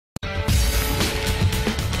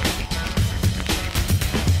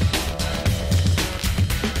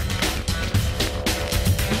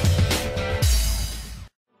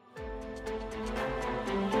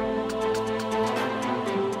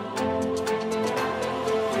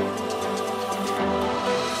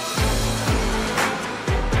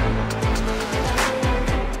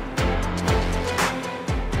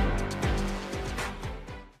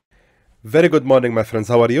Very good morning, my friends.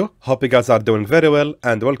 How are you? Hope you guys are doing very well,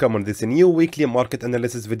 and welcome on this new weekly market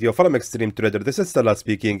analysis video from Extreme Trader. This is Salah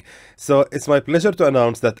speaking. So it's my pleasure to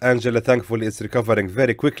announce that Angela thankfully is recovering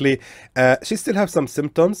very quickly. She still has some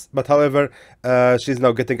symptoms, but however, she's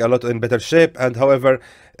now getting a lot in better shape. And however,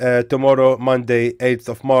 tomorrow, Monday, 8th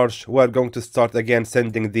of March, we're going to start again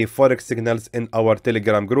sending the Forex signals in our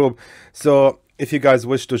Telegram group. So if you guys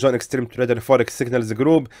wish to join Extreme Trader Forex Signals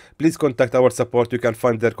group, please contact our support. You can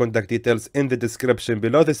find their contact details in the description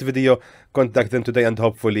below this video. Contact them today and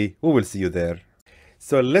hopefully we will see you there.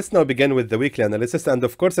 So let's now begin with the weekly analysis, and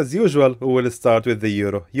of course, as usual, we will start with the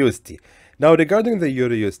Euro USD. Now, regarding the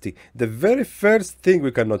Euro USD, the very first thing we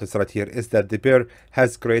can notice right here is that the pair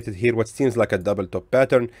has created here what seems like a double top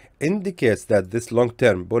pattern, indicates that this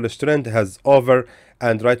long-term bullish trend has over,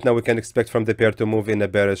 and right now we can expect from the pair to move in a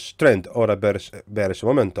bearish trend or a bearish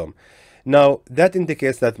momentum. Now, that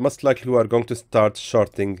indicates that most likely we are going to start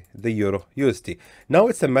shorting the Euro USD. Now,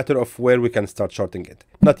 it's a matter of where we can start shorting it.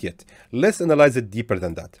 Not yet. Let's analyze it deeper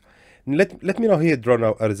than that. Let me now here draw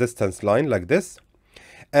now a resistance line like this.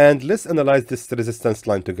 And let's analyze this resistance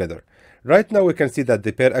line together. Right now, we can see that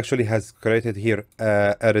the pair actually has created here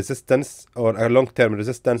a resistance or a long-term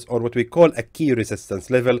resistance, or what we call a key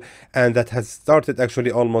resistance level. And that has started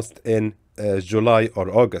actually almost in July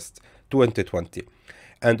or August 2020.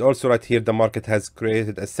 And also right here, the market has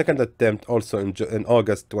created a second attempt also in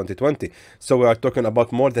August 2020. So we are talking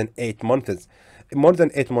about more than 8 months. More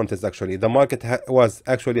than 8 months actually. The market was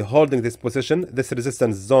actually holding this position. This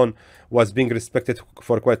resistance zone was being respected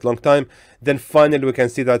for quite a long time. Then finally we can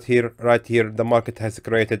see that here, right here, the market has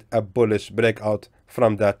created a bullish breakout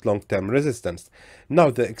from that long-term resistance.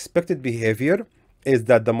 Now the expected behavior is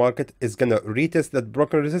that the market is going to retest that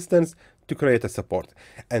broken resistance to create a support.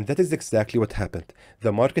 And that is exactly what happened.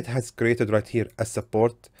 The market has created right here a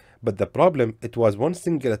support, but the problem, it was one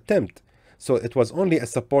single attempt. So it was only a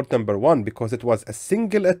support number one because it was a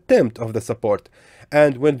single attempt of the support.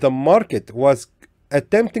 And when the market was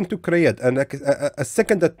attempting to create a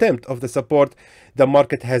second attempt of the support, the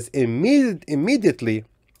market has immediately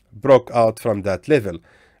broke out from that level.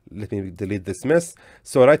 Let me delete this mess.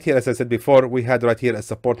 So right here, as I said before, we had right here a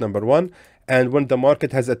support number one. And when the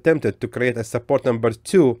market has attempted to create a support number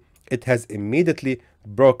two, it has immediately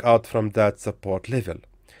broke out from that support level.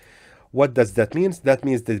 What does that mean? That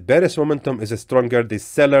means the bearish momentum is stronger. The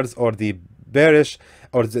sellers or the bearish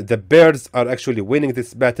or the bears are actually winning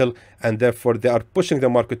this battle, and therefore they are pushing the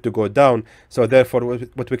market to go down. So therefore,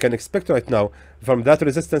 what we can expect right now from that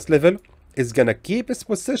resistance level is going to keep its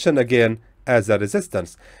position again as a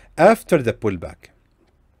resistance after the pullback.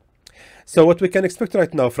 So what we can expect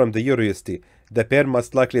right now from the Euro USD, the pair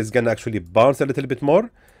most likely is going to actually bounce a little bit more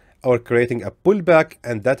or creating a pullback,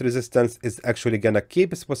 and that resistance is actually going to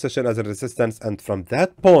keep its position as a resistance, and from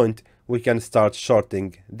that point we can start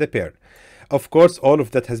shorting the pair. Of course, all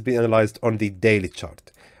of that has been analyzed on the daily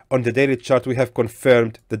chart. On the daily chart, we have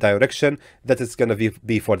confirmed the direction that is going to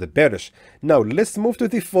be for the bearish. Now, let's move to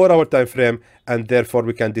the 4-hour time frame, and therefore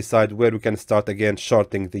we can decide where we can start again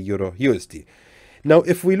shorting the Euro USD. Now,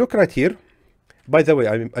 if we look right here, by the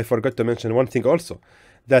way, I forgot to mention one thing also,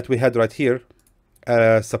 that we had right here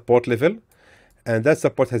a support level, and that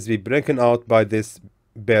support has been broken out by this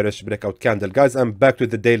bearish breakout candle. Guys, I'm back to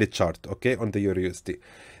the daily chart, okay, on the Euro USD.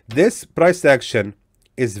 This price action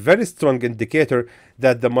is very strong indicator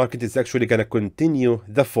that the market is actually going to continue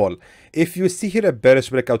the fall. If you see here a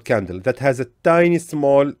bearish breakout candle that has a tiny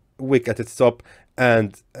small wick at its top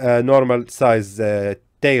and a normal size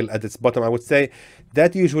tail at its bottom, I would say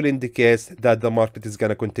that usually indicates that the market is going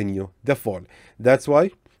to continue the fall. That's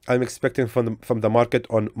why I'm expecting from the market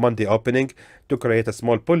on Monday opening to create a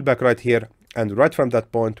small pullback right here, and right from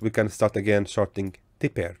that point we can start again shorting the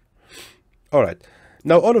pair. All right.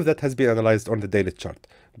 Now, all of that has been analyzed on the daily chart.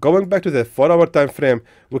 Going back to the 4-hour time frame,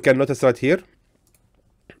 we can notice right here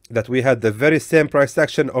that we had the very same price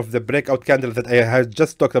action of the breakout candle that I had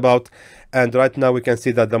just talked about. And right now we can see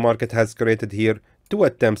that the market has created here 2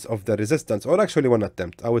 attempts of the resistance, or actually 1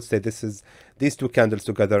 attempt. I would say these 2 candles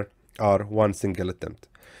together are 1 single attempt.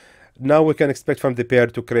 Now we can expect from the pair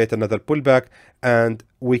to create another pullback, and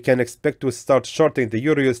we can expect to start shorting the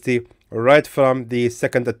Euro USD right from the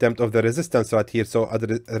second attempt of the resistance right here. So at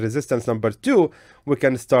the resistance number 2, we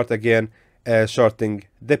can start again shorting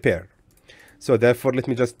the pair. So therefore, let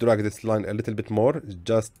me just drag this line a little bit more,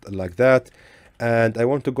 just like that. And I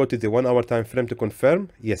want to go to the 1-hour time frame to confirm.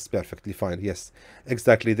 Yes, perfectly fine. Yes,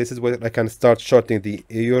 exactly. This is where I can start shorting the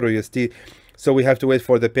Euro USD. So we have to wait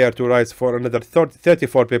for the pair to rise for another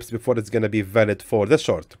 34 pips before it's going to be valid for the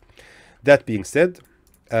short. That being said,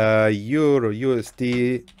 Euro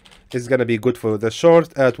USD is going to be good for the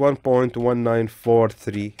short at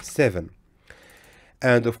 1.19437.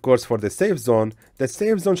 And of course, for the safe zone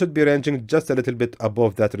should be ranging just a little bit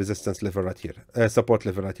above that resistance level right here, support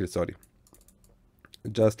level right here, sorry.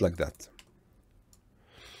 Just like that.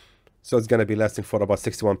 So it's going to be lasting for about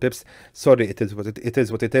 61 pips. Sorry, it is what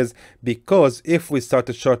it is, because if we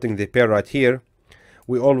started shorting the pair right here,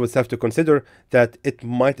 we always have to consider that it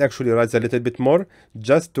might actually rise a little bit more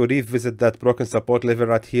just to revisit that broken support level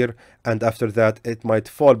right here, and after that it might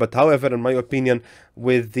fall. But however, in my opinion,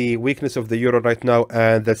 with the weakness of the euro right now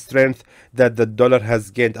and the strength that the dollar has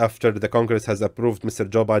gained after the Congress has approved Mr.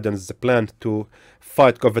 Joe Biden's plan to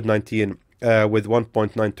fight COVID-19 with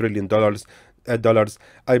 $1.9 trillion,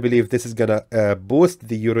 I believe this is gonna boost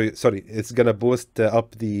the euro. Sorry, it's gonna boost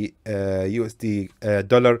up the USD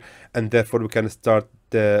dollar, and therefore we can expect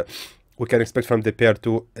from the pair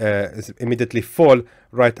to immediately fall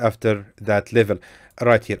right after that level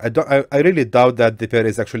right here. I really doubt that the pair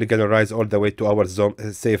is actually gonna rise all the way to our zone,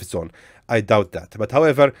 safe zone. I doubt that. But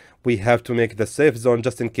however, we have to make the safe zone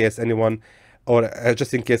just in case anyone, or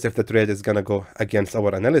just in case if the trade is gonna go against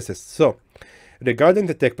our analysis. So regarding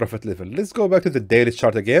the take profit level, let's go back to the daily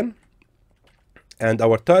chart again. And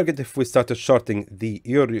our target, if we started shorting the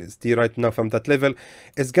EURUSD right now from that level,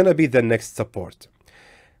 is going to be the next support.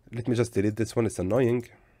 Let me just delete this one, it's annoying.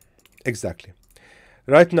 Exactly.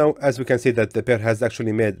 Right now, as we can see that the pair has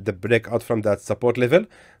actually made the breakout from that support level.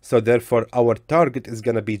 So therefore, our target is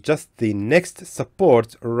going to be just the next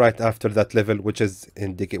support right after that level, which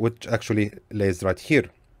actually lays right here.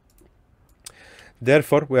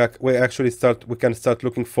 Therefore, we can start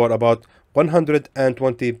looking for about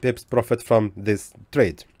 120 pips profit from this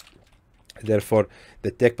trade. Therefore,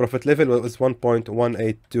 the take profit level was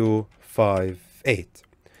 1.18258.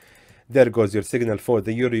 There goes your signal for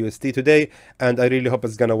the EURUSD today, and I really hope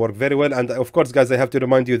it's gonna work very well. And of course, guys, I have to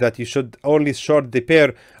remind you that you should only short the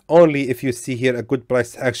pair only if you see here a good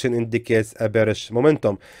price action indicates a bearish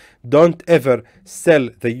momentum. Don't ever sell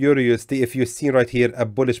the EURUSD if you see right here a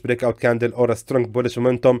bullish breakout candle or a strong bullish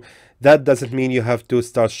momentum. That doesn't mean you have to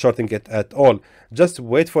start shorting it at all. Just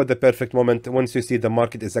wait for the perfect moment. Once you see the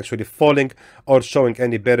market is actually falling or showing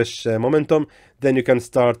any bearish momentum, then you can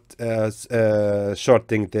start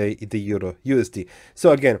shorting the Euro USD.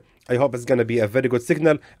 So again, I hope it's going to be a very good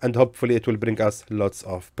signal, and hopefully it will bring us lots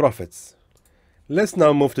of profits. Let's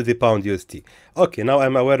now move to the pound USD. Okay, now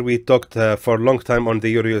I'm aware we talked for a long time on the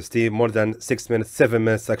Euro USD, more than 6 minutes, 7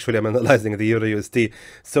 minutes actually. I'm analyzing the Euro USD,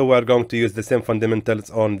 so we're going to use the same fundamentals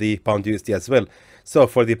on the pound USD as well. So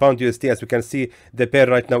for the pound USD, as we can see, the pair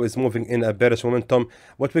right now is moving in a bearish momentum.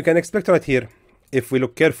 What we can expect right here, if we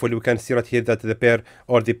look carefully, we can see right here that the pair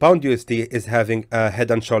or the pound USD is having a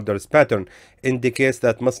head and shoulders pattern, indicates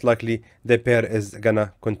that most likely the pair is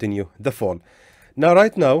gonna continue the fall. Now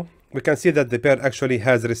right now we can see that the pair actually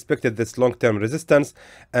has respected this long-term resistance,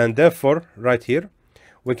 and therefore right here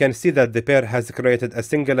we can see that the pair has created a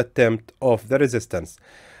single attempt of the resistance.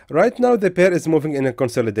 Right now the pair is moving in a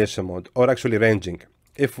consolidation mode, or actually ranging.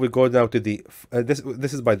 If we go now to the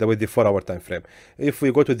this is by the way the 4-hour time frame. If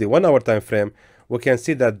we go to the 1-hour time frame, we can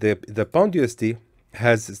see that the pound USD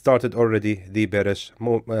has started already the bearish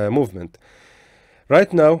movement.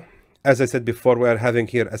 Right now, as I said before, we are having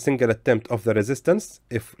here a single attempt of the resistance.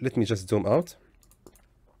 Let me just zoom out.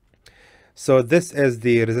 So this is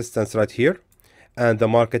the resistance right here, and the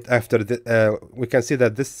market after we can see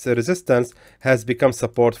that this resistance has become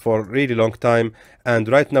support for a really long time, and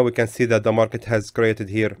right now we can see that the market has created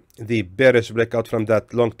here the bearish breakout from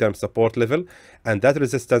that long-term support level, and that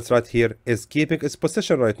resistance right here is keeping its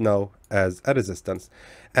position right now as a resistance.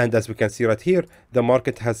 And as we can see right here, the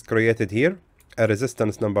market has created here a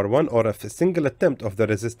resistance number 1, or a single attempt of the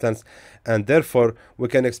resistance, and therefore we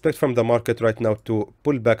can expect from the market right now to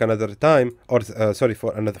pull back another time, or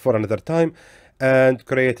for another time, and to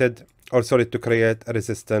create a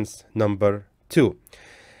resistance number 2.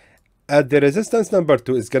 At the resistance number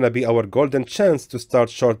 2 is gonna be our golden chance to start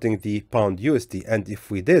shorting the pound USD, and if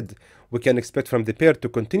we did, we can expect from the pair to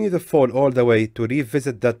continue the fall all the way to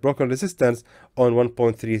revisit that broken resistance on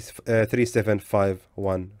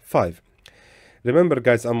 1.37515. Remember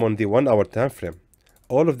guys, I'm on the 1-hour time frame.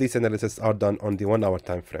 All of these analyses are done on the 1-hour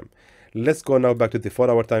time frame. Let's go now back to the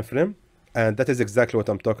 4-hour time frame, and that is exactly what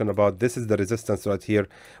I'm talking about. This is the resistance right here,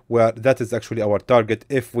 where that is actually our target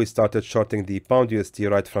if we started shorting the pound USD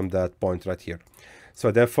right from that point right here. So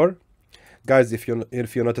therefore, guys, if you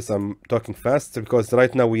notice I'm talking fast, because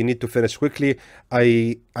right now we need to finish quickly.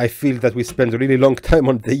 I feel that we spend a really long time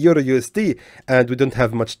on the Euro USD and we don't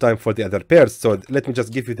have much time for the other pairs. So let me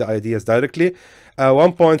just give you the ideas directly.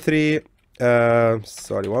 1.3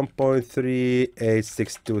 sorry,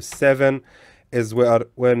 1.38627 is when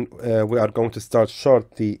we are going to start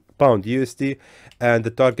short the pound USD, and the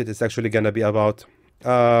target is actually going to be about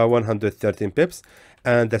 113 pips,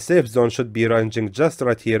 and the safe zone should be ranging just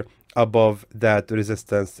right here above that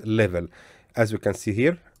resistance level. As we can see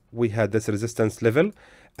here, we had this resistance level,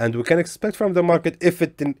 and we can expect from the market, if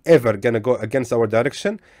it ever gonna go against our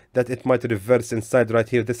direction, that it might reverse inside right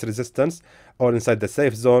here this resistance or inside the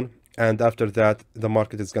safe zone, and after that the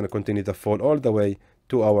market is going to continue the fall all the way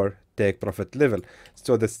to our take profit level.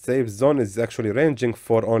 So the safe zone is actually ranging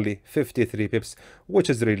for only 53 pips, which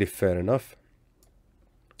is really fair enough.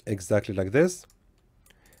 Exactly like this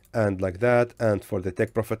and like that. And for the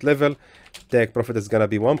take profit level, take profit is going to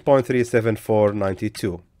be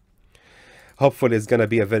 1.37492. Hopefully it's going to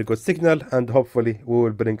be a very good signal, and hopefully it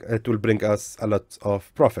will bring us a lot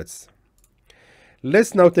of profits.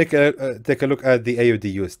 Let's now take a look at the AUD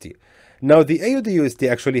USD. Now the AUD USD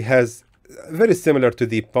actually has very similar to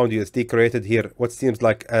the pound USD, created here what seems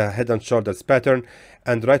like a head and shoulders pattern,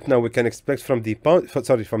 and right now we can expect from the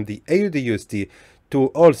AUD USD to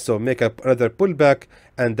also make up another pullback,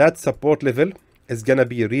 and that support level is gonna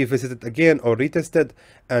be revisited again or retested,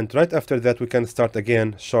 and right after that we can start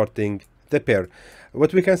again shorting the pair.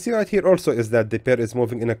 What we can see right here also is that the pair is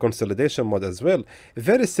moving in a consolidation mode as well,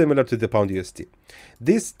 very similar to the pound USD.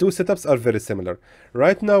 These two setups are very similar.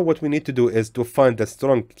 Right now what we need to do is to find the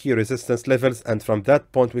strong key resistance levels, and from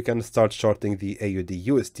that point we can start shorting the AUD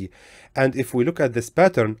USD. And if we look at this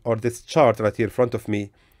pattern or this chart right here in front of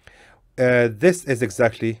me, this is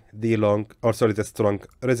exactly the strong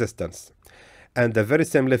resistance. And the very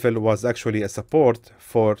same level was actually a support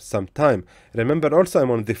for some time. Remember also I'm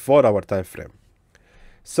on the 4-hour time frame.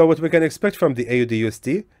 So what we can expect from the AUD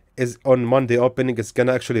USD is on Monday opening is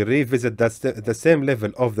gonna actually revisit the same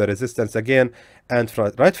level of the resistance again, and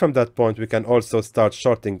right from that point we can also start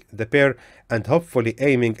shorting the pair, and hopefully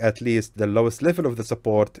aiming at least the lowest level of the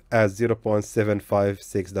support as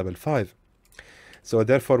 0.75655. So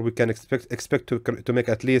therefore we can expect to make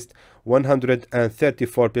at least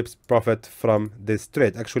 134 pips profit from this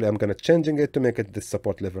trade. Actually I'm gonna changing it to make it this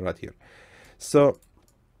support level right here. So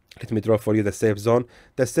let me draw for you the safe zone.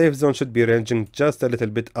 The safe zone should be ranging just a little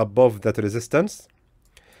bit above that resistance,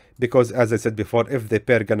 because as I said before, if the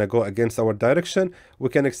pair gonna go against our direction, we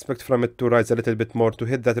can expect from it to rise a little bit more to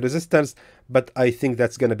hit that resistance, but I think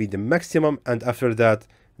that's gonna be the maximum, and after that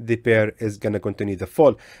the pair is gonna continue the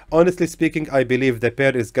fall. Honestly speaking, I believe the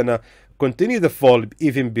pair is gonna continue the fall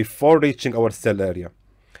even before reaching our sell area.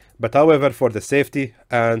 But however, for the safety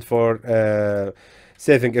and for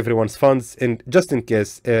saving everyone's funds, just in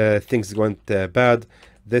case things went bad,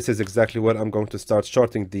 this is exactly where I'm going to start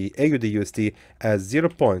shorting the AUD USD as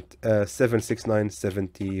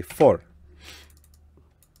 0.76974.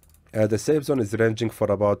 The safe zone is ranging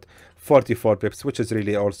for about 44 pips, which is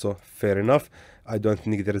really also fair enough. I don't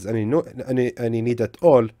think there is any need at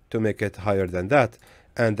all to make it higher than that.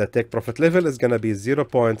 And the take profit level is going to be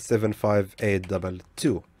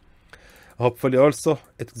 0.75822. Hopefully also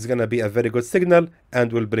it's going to be a very good signal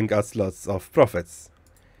and will bring us lots of profits.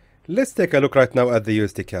 Let's take a look right now at the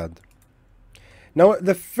USD CAD. Now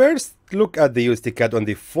the first look at the USD CAD on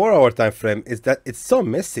the 4-hour time frame is that it's so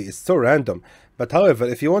messy, it's so random. But however,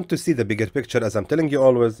 if you want to see the bigger picture, as I'm telling you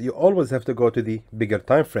always have to go to the bigger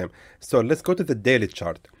time frame. So let's go to the daily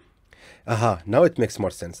chart. Now it makes more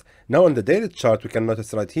sense. Now on the daily chart we can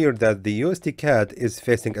notice right here that the USD CAD is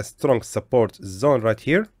facing a strong support zone right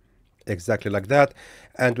here, exactly like that,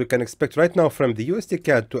 and we can expect right now from the USD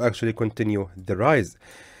CAD to actually continue the rise.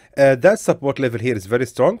 That support level here is very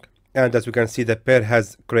strong, and as we can see, the pair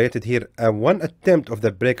has created here one attempt of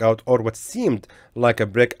the breakout, or what seemed like a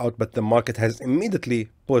breakout, but the market has immediately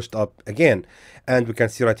pushed up again. And we can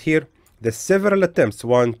see right here the several attempts,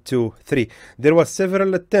 1, 2, 3. There was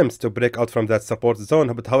several attempts to break out from that support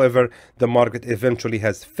zone, but however the market eventually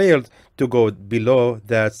has failed to go below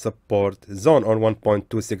that support zone on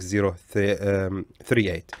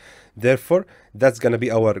 1.26038. Therefore that's going to be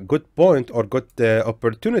our good point or good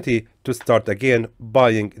opportunity to start again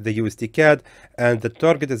buying the USD CAD, and the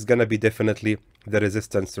target is going to be definitely the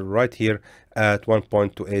resistance right here at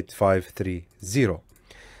 1.28530.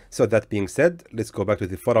 So that being said, let's go back to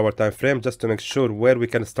the 4-hour time frame just to make sure where we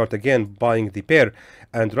can start again buying the pair.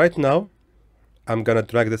 And right now I'm gonna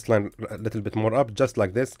drag this line a little bit more up, just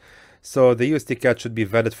like this. So the USD CAD should be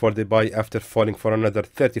valid for the buy after falling for another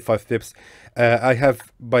 35 pips.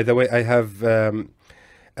 By the way, I have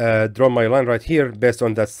drawn my line right here based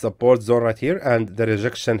on that support zone right here, and the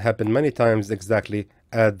rejection happened many times exactly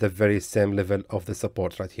at the very same level of the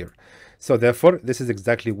support right here. So therefore this is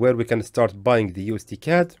exactly where we can start buying the USD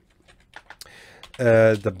CAD.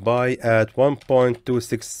 the buy at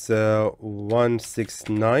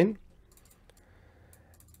 1.26169,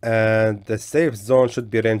 and the safe zone should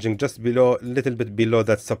be ranging just below, a little bit below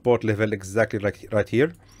that support level, exactly like right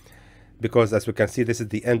here, because as we can see, this is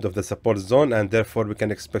the end of the support zone, and therefore we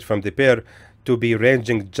can expect from the pair to be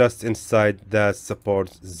ranging just inside the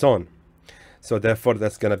support zone. So therefore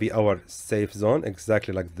that's gonna be our safe zone,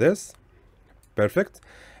 exactly like this. Perfect.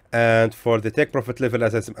 And for the take profit level,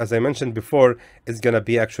 as I mentioned before, is gonna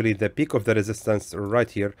be actually the peak of the resistance right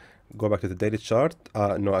here. Go back to the daily chart.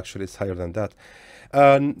 No, actually it's higher than that.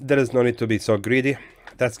 There is no need to be so greedy.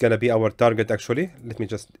 That's gonna be our target actually. Let me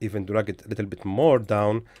just even drag it a little bit more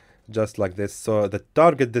down, just like this. So the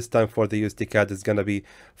target this time for the USD CAD is gonna be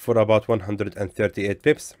for about 138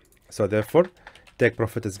 pips. So therefore, take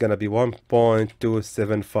profit is gonna be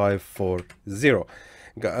 1.27540.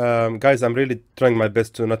 Guys, I'm really trying my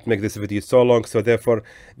best to not make this video so long, so therefore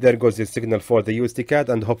there goes the signal for the USD CAD,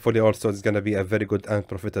 and hopefully also it's gonna be a very good and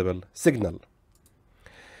profitable signal.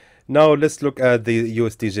 Now let's look at the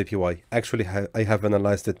USD JPY. Actually, I have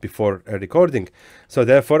analyzed it before recording. So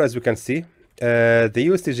therefore, as we can see, the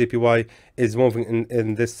USD JPY is moving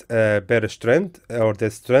in this bearish trend, or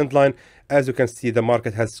this trend line. As you can see, the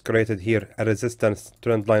market has created here a resistance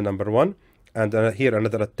trend line number 1, and here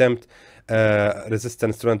another attempt,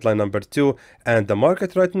 resistance trend line number 2, and the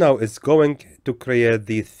market right now is going to create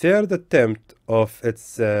the third attempt of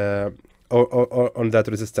its on that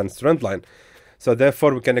resistance trend line. So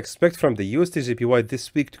therefore, we can expect from the USD JPY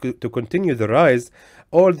this week to continue the rise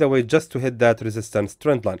all the way just to hit that resistance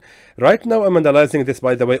trend line. Right now, I'm analyzing this,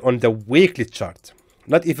 by the way, on the weekly chart,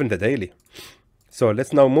 not even the daily. So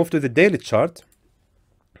let's now move to the daily chart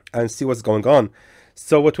and see what's going on.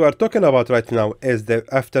 So what we are talking about right now is that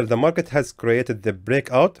after the market has created the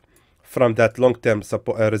breakout from that long-term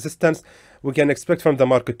support resistance, we can expect from the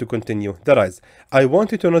market to continue the rise. I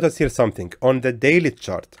want you to notice here something on the daily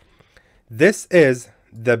chart. This is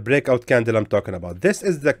the breakout candle I'm talking about. This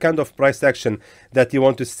is the kind of price action that you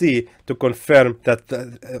want to see to confirm that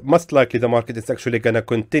most likely the market is actually going to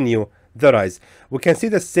continue the rise. We can see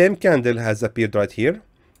the same candle has appeared right here.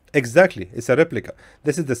 Exactly, it's a replica.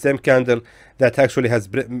 This is the same candle that actually has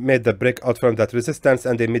made the breakout from that resistance,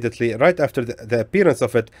 and immediately right after the appearance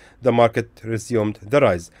of it, the market resumed the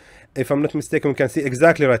rise. If I'm not mistaken, we can see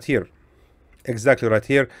exactly right here. Exactly right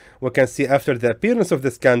here, we can see after the appearance of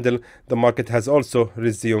this candle, the market has also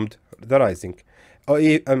resumed the rising. Or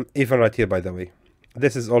even right here, by the way.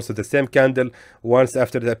 This is also the same candle. Once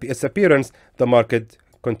after its appearance, the market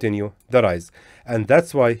continue the rise. And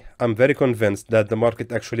that's why I'm very convinced that the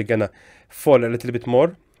market actually gonna fall a little bit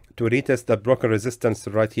more to retest that broken resistance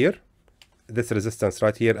right here. This resistance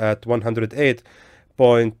right here at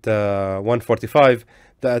 108.145.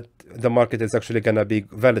 That the market is actually gonna be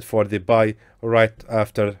valid for the buy right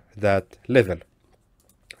after that level.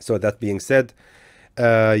 So that being said,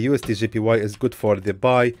 USD JPY is good for the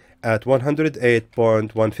buy at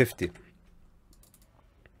 108.150.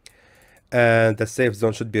 And the safe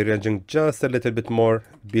zone should be ranging just a little bit more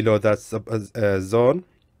below that zone,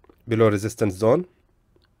 below resistance zone.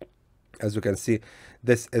 As you can see,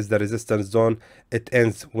 this is the resistance zone. It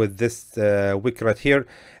ends with this wick right here,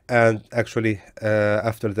 and actually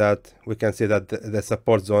after that we can see that the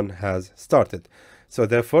support zone has started. So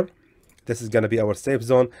therefore, this is going to be our safe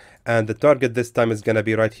zone, and the target this time is going to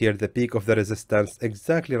be right here, the peak of the resistance,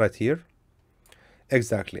 exactly right here.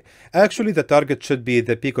 Exactly. Actually, the target should be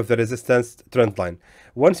the peak of the resistance trend line.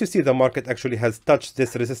 Once you see the market actually has touched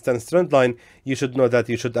this resistance trend line, you should know that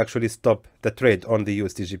you should actually stop the trade on the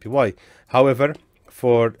USD JPY. However,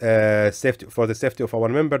 for the safety of our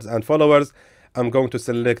members and followers, I'm going to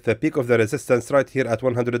select the peak of the resistance right here at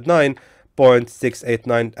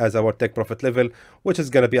 109.689 as our take profit level, which is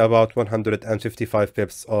going to be about 155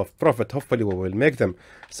 pips of profit. Hopefully we will make them.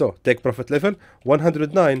 So take profit level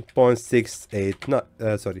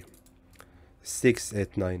 109.689, sorry,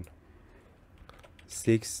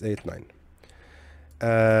 689.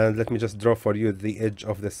 And let me just draw for you the edge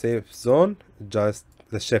of the safe zone, just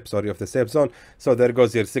the shape, sorry, of the safe zone. So there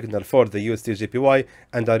goes your signal for the USD JPY,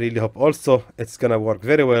 and I really hope also it's gonna work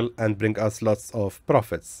very well and bring us lots of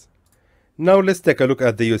profits. Now let's take a look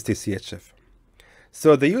at the USD CHF.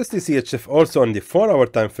 So the USD CHF also on the 4-hour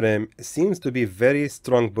time frame seems to be very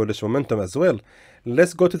strong bullish momentum as well.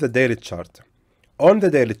 Let's go to the daily chart. On the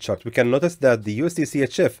daily chart, we can notice that the USD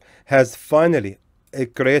CHF has finally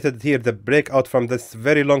created here the breakout from this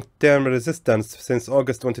very long-term resistance since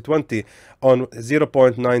August 2020 on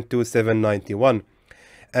 0.92791,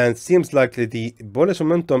 and seems like the bullish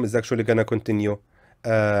momentum is actually going to continue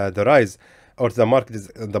the rise, or the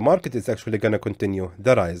market is actually going to continue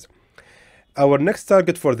the rise. Our next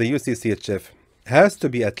target for the USD/CHF has to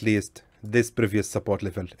be at least this previous support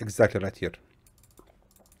level, exactly right here.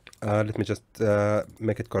 Let me just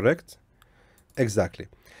make it correct. Exactly.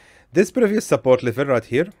 This previous support level right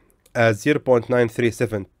here,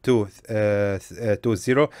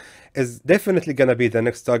 0.93720 is definitely gonna be the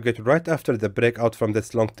next target right after the breakout from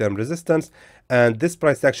this long-term resistance, and this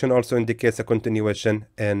price action also indicates a continuation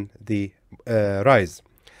in the rise.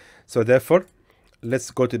 So therefore,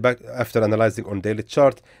 let's go to back after analyzing on daily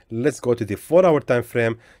chart. Let's go to the 4-hour time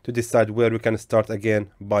frame to decide where we can start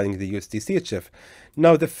again buying the USD/CHF.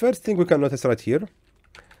 Now, the first thing we can notice right here,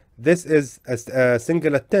 this is a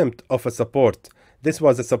single attempt of a support. This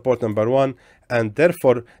was a support number 1, and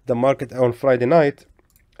therefore the market on Friday night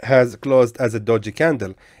has closed as a doji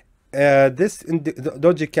candle. This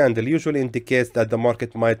doji candle usually indicates that the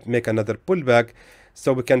market might make another pullback,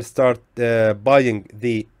 so we can start buying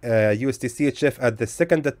the USD/CHF at the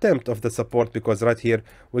second attempt of the support, because right here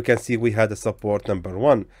we can see we had a support number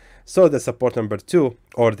 1. So the support number 2,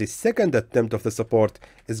 or the second attempt of the support,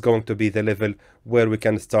 is going to be the level where we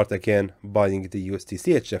can start again buying the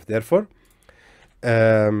USD/CHF. Therefore,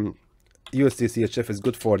 USD/CHF is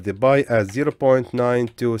good for the buy at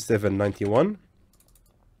 0.92791,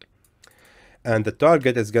 and the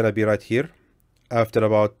target is gonna be right here after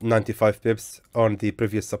about 95 pips on the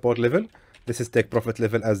previous support level. This is take profit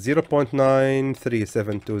level as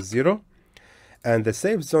 0.93720, and the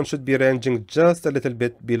safe zone should be ranging just a little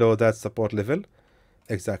bit below that support level.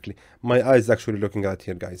 Exactly. My eye is actually looking at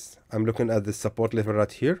here, guys. I'm looking at the support level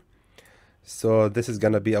right here. So this is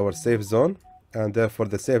gonna be our safe zone, and therefore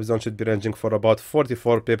the safe zone should be ranging for about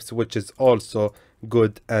 44 pips, which is also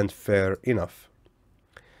good and fair enough.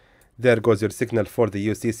 There goes your signal for the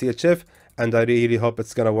USD/CHF, and I really hope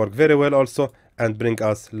it's gonna work very well also and bring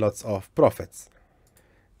us lots of profits.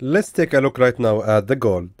 Let's take a look right now at the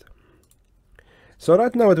gold. So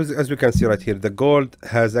right now, as we can see right here, the gold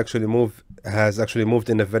has actually moved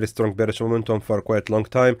in a very strong bearish momentum for quite a long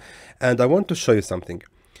time, and I want to show you something.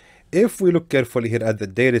 If we look carefully here at the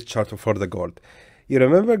daily chart for the gold, you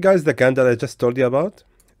remember, guys, the candle I just told you about?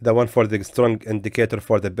 The one for the strong indicator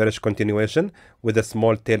for the bearish continuation with a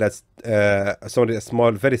small tail at, a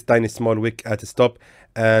small, very tiny small wick at its top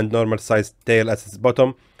and normal sized tail at its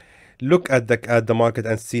bottom. Look at the market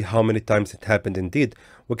and see how many times it happened indeed.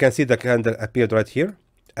 We can see the candle appeared right here.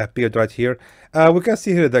 We can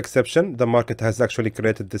see here the exception. The market has actually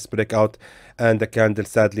created this breakout, and the candle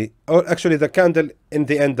sadly, or actually the candle in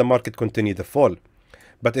the end, the market continued the fall.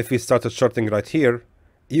 But if we started shorting right here,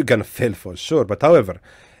 you're gonna fail for sure. But however,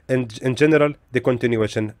 in general, the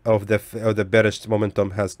continuation of the bearish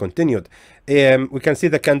momentum has continued. We can see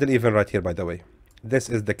the candle even right here, by the way. This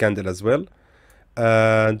is the candle as well.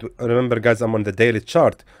 And remember, guys, I'm on the daily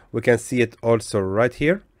chart. We can see it also right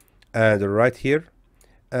here and right here,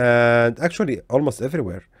 and actually almost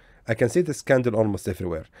everywhere. I can see this candle almost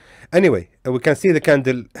everywhere. Anyway, we can see the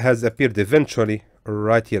candle has appeared eventually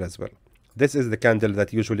right here as well. This is the candle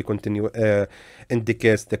that usually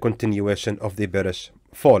indicates the continuation of the bearish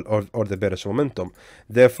fall or the bearish momentum.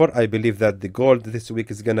 Therefore, I believe that the gold this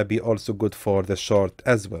week is gonna be also good for the short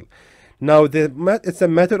as well. Now, it's a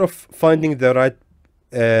matter of finding the right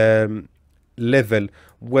level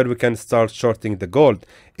where we can start shorting the gold.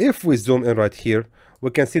 If we zoom in right here,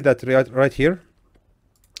 we can see that right here,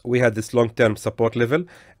 we had this long-term support level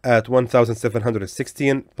at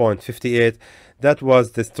 1716.58. That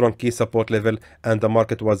was the strong key support level, and the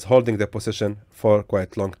market was holding the position for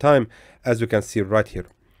quite a long time, as we can see right here.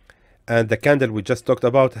 And the candle we just talked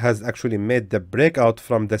about has actually made the breakout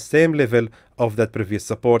from the same level of that previous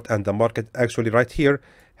support, and the market actually right here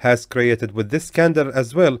has created, with this candle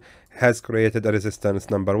as well, has created a resistance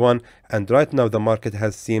number 1, and right now the market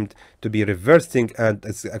has seemed to be reversing and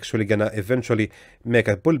is actually gonna eventually make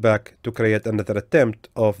a pullback to create another attempt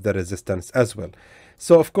of the resistance as well.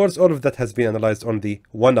 So of course all of that has been analyzed on the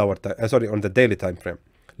on the daily time frame.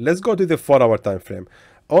 Let's go to the 4-hour time frame.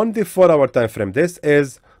 On the 4-hour time frame, this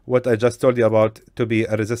is what I just told you about to be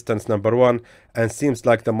a resistance number 1, and seems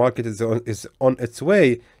like the market is on its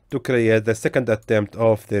way to create the second attempt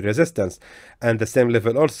of the resistance, and the same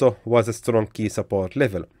level also was a strong key support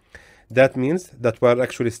level. That means that we're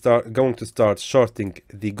actually going to start shorting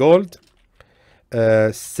the gold,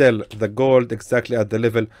 sell the gold exactly at the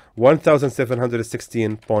level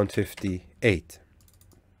 1716.58.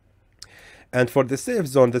 And for the safe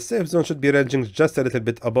zone should be ranging just a little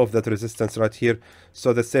bit above that resistance right here.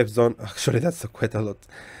 So the safe zone, actually that's quite a lot.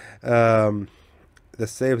 The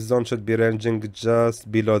safe zone should be ranging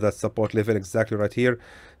just below that support level exactly right here.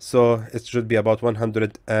 So it should be about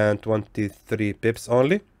 123 pips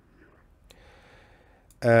only.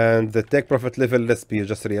 And the take profit level, let's be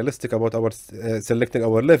just realistic about our selecting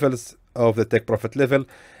our levels of the take profit level,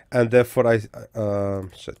 and therefore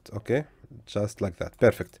okay, just like that,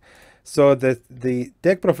 perfect. So the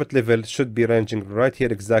take profit level should be ranging right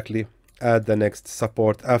here exactly at the next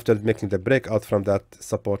support after making the breakout from that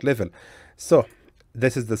support level. So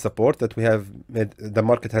this is the support that we have made, the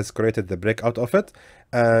market has created the breakout of it,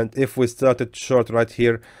 and if we started short right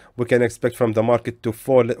here, we can expect from the market to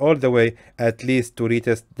fall all the way at least to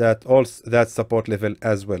retest that support level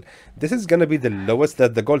as well. This is going to be the lowest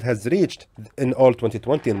that the gold has reached in all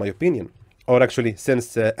 2020 in my opinion, or actually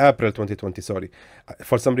since April 2020, sorry.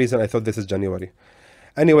 For some reason I thought this is January.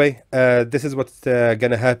 Anyway, this is what's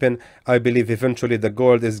gonna happen. I believe eventually the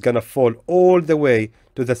gold is gonna fall all the way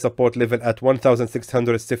to the support level at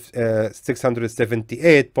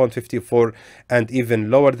 1,678.54 and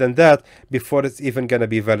even lower than that before it's even gonna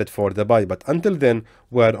be valid for the buy. But until then,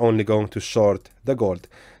 we're only going to short the gold.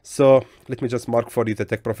 So let me just mark for you the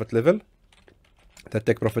take profit level. The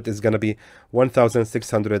take profit is gonna be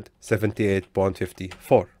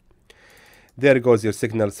 1,678.54. There goes your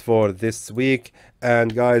signals for this week.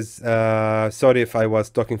 And guys, sorry if I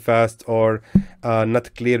was talking fast or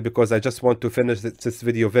not clear, because I just want to finish this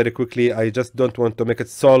video very quickly. I just don't want to make it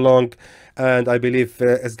so long, and I believe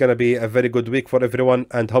it's gonna be a very good week for everyone,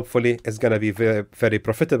 and hopefully it's gonna be very, very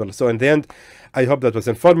profitable. So in the end, I hope that was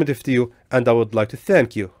informative to you, and I would like to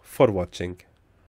thank you for watching.